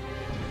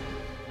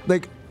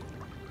 Like,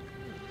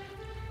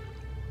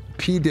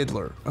 P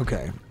Diddler.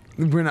 Okay.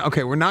 We're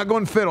not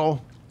going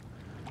fiddle.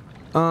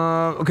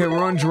 Okay,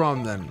 we're on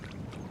drum then.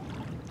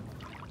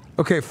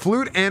 Okay,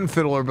 flute and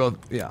fiddle are both,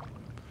 yeah.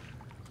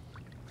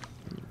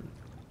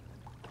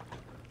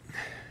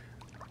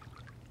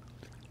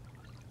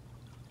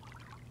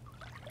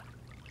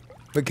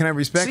 But can I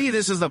respect? See,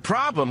 this is the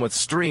problem with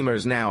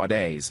streamers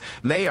nowadays.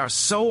 They are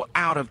so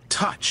out of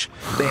touch.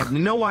 They have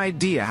no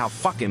idea how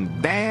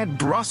fucking bad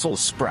Brussels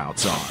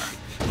sprouts are.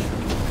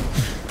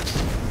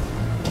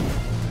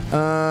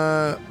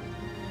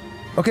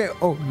 Okay,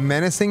 oh,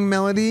 menacing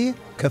melody,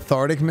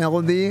 cathartic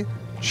melody,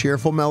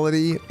 cheerful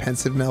melody,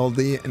 pensive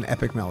melody, and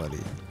epic melody.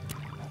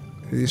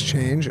 These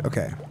change?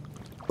 Okay.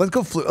 Let's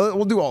go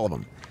we'll do all of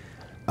them.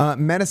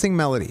 Menacing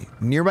melody.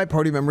 Nearby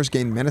party members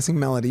gain menacing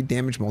melody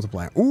damage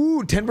multiplier.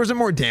 Ooh, 10%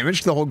 more damage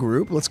to the whole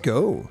group. Let's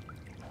go.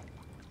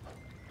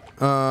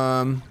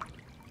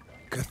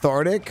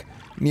 Cathartic.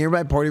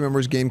 Nearby party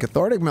members gain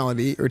cathartic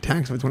melody or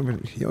attacks with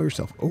 20%. Heal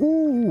yourself.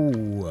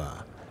 Ooh.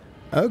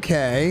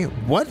 Okay.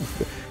 What?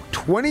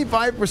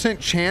 25%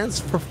 chance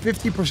for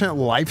 50%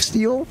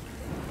 lifesteal?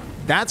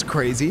 That's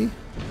crazy.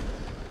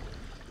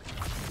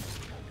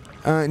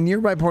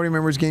 Nearby party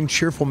members gain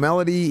cheerful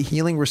melody.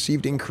 Healing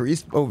received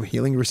increased. Oh,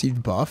 healing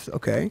received buffed.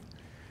 Okay.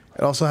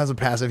 It also has a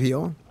passive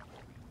heal.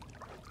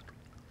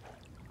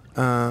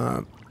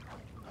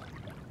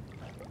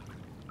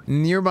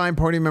 Nearby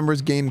party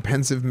members gain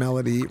pensive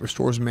melody.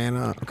 Restores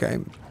mana. Okay.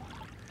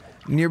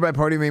 Nearby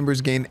party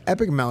members gain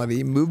epic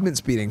melody. Movement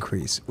speed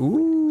increase.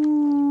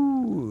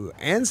 Ooh.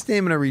 And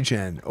stamina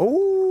regen.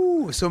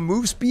 Ooh. So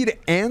move speed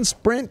and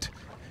sprint.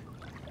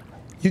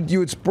 You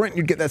would sprint,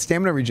 you'd get that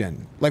stamina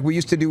regen. Like we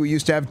used to do, we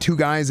used to have two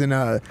guys in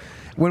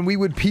when we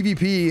would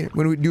PvP,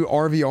 when we would do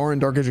RVR in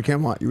Dark Age of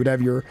Camelot, you would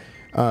have your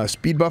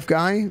speed buff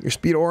guy, your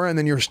speed aura, and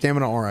then your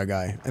stamina aura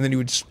guy. And then you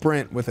would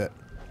sprint with it.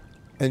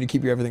 And you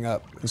keep your everything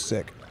up. It was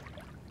sick.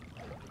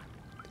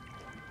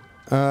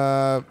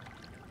 I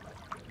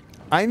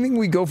think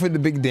we go for the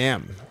big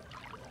dam.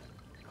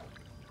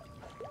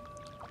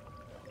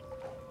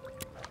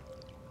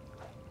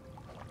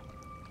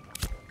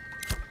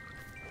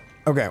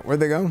 Okay, where'd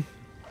they go?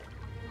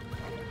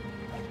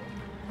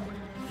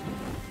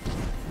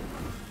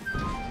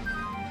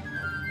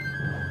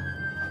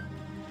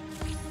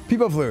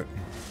 People flute.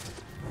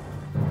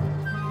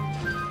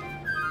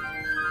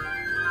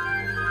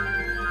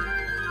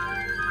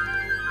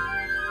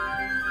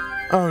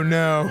 Oh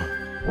no.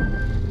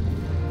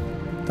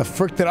 The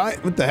frick did I?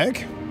 What the heck?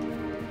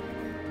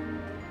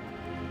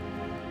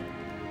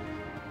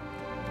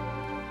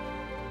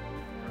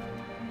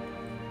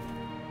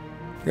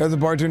 You guys a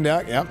bar tuned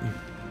out? Yep.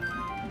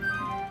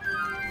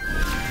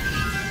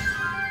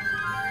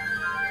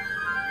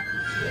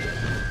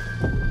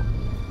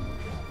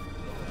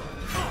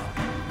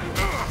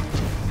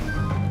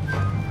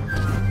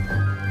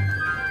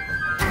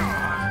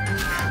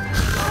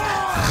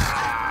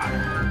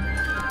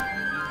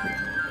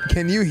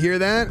 Can you hear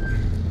that?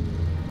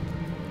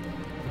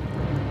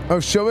 Oh,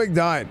 Shobek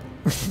died.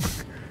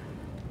 He's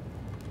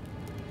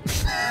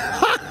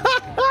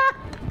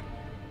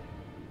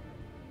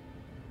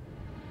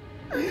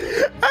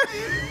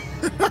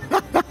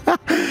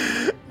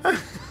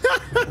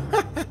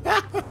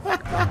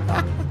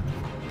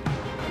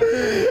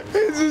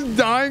just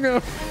dying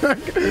of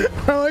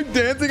I like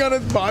dancing on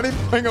his body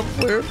playing a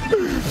flute.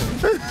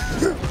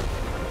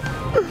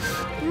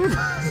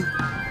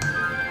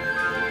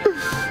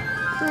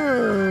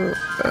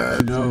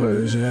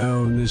 There's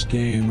hell in this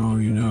game,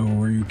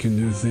 where you can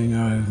do thing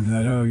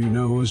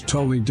that was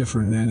totally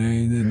different than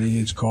anything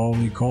he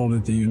called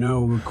it the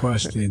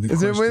request. Is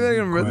there a way they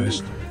can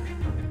request?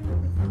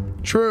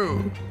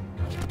 True.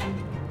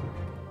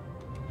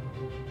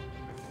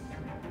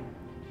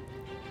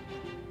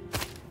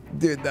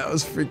 Dude, that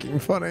was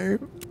freaking funny.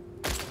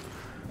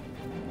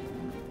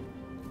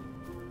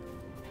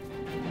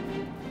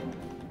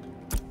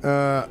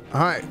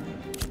 Hi.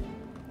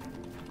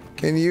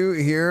 Can you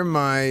hear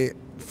my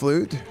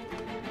flute?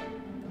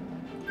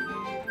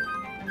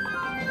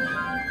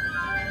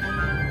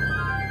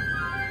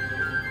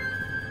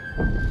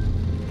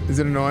 Is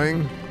it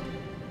annoying?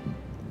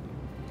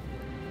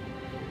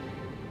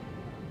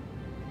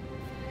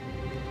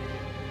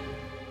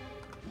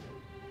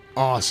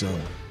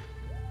 Awesome.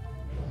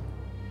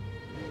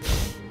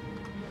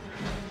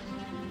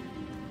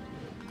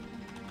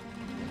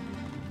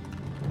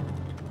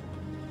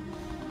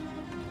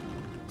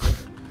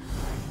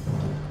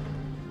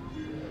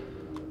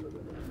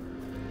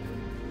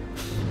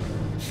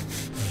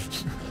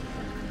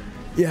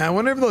 Yeah, I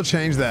wonder if they'll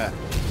change that.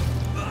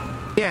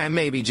 Yeah,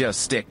 maybe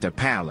just stick to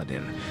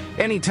Paladin.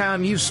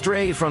 Anytime you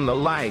stray from the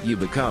light, you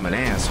become an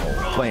asshole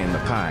playing the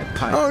Pied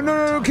Piper. Oh,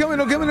 no, kill me,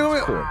 no, kill me, no.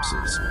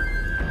 Corpses.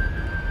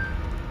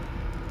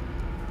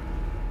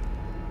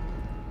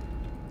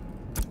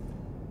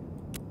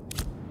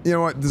 You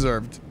know what?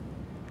 Deserved.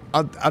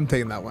 I'm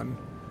taking that one.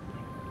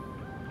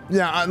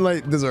 Yeah,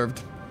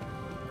 deserved.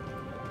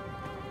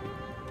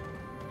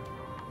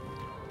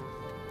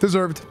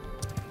 Deserved.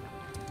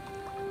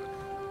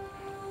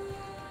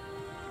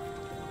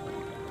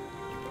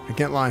 I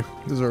can't lie.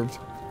 Deserved.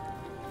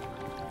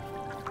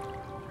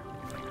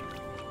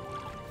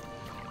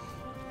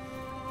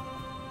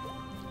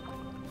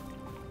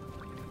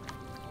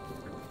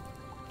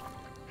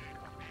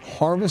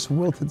 Harvest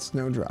wilted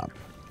snowdrop.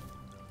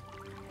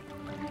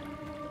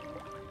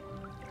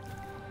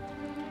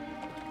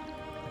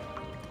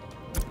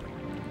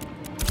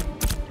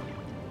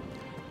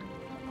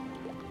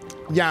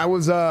 Yeah, I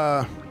was,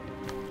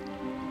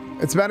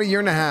 it's about a year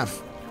and a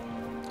half.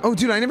 Oh,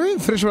 dude, I never even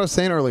finished what I was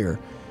saying earlier.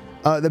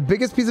 The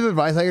biggest piece of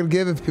advice I could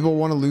give if people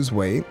want to lose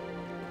weight,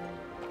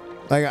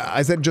 like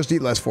I said, just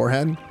eat less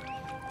forehead.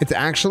 It's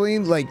actually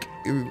like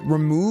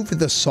remove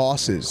the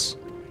sauces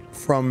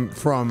from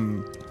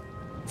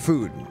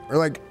food, or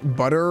like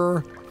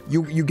butter.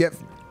 You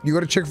go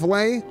to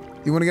Chick-fil-A,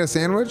 you want to get a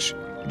sandwich,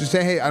 just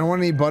say, hey, I don't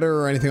want any butter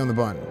or anything on the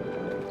bun.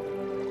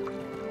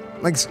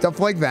 Like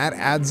stuff like that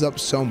adds up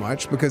so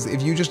much, because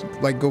if you just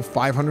like go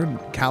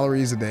 500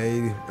 calories a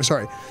day, or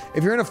sorry,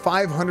 if you're in a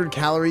 500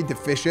 calorie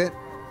deficit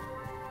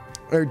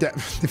or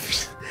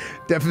deficit,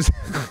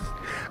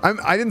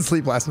 I didn't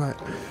sleep last night.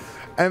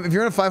 If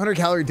you're in a 500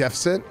 calorie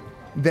deficit,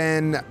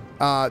 then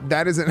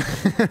that isn't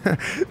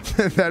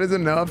that is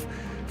enough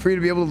for you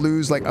to be able to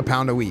lose like a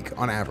pound a week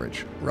on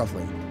average,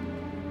 roughly.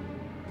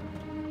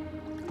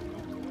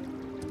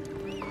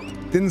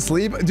 Didn't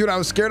sleep, dude. I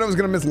was scared I was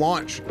gonna miss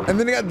launch, and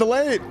then it got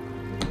delayed.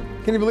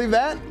 Can you believe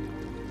that?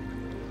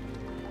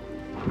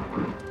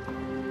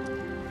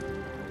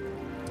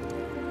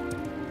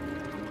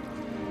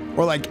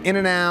 Or like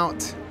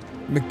In-N-Out,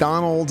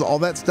 McDonald's, all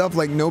that stuff,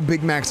 like no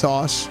Big Mac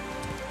sauce.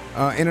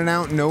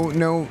 In-N-Out, no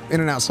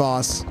In-N-Out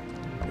sauce.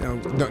 No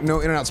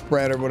In-N-Out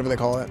spread or whatever they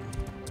call it.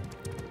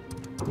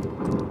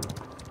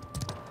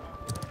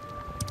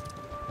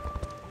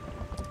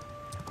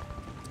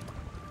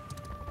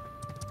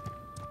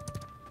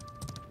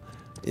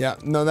 Yeah,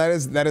 no, that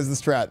is the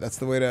strat. That's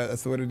the way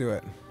to do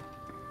it.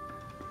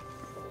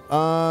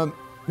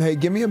 Hey,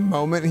 give me a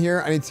moment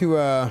here. I need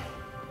to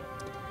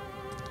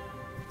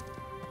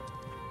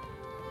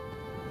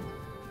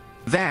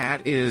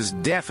That is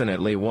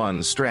definitely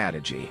one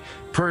strategy.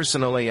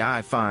 Personally,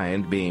 I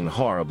find being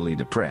horribly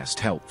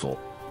depressed helpful.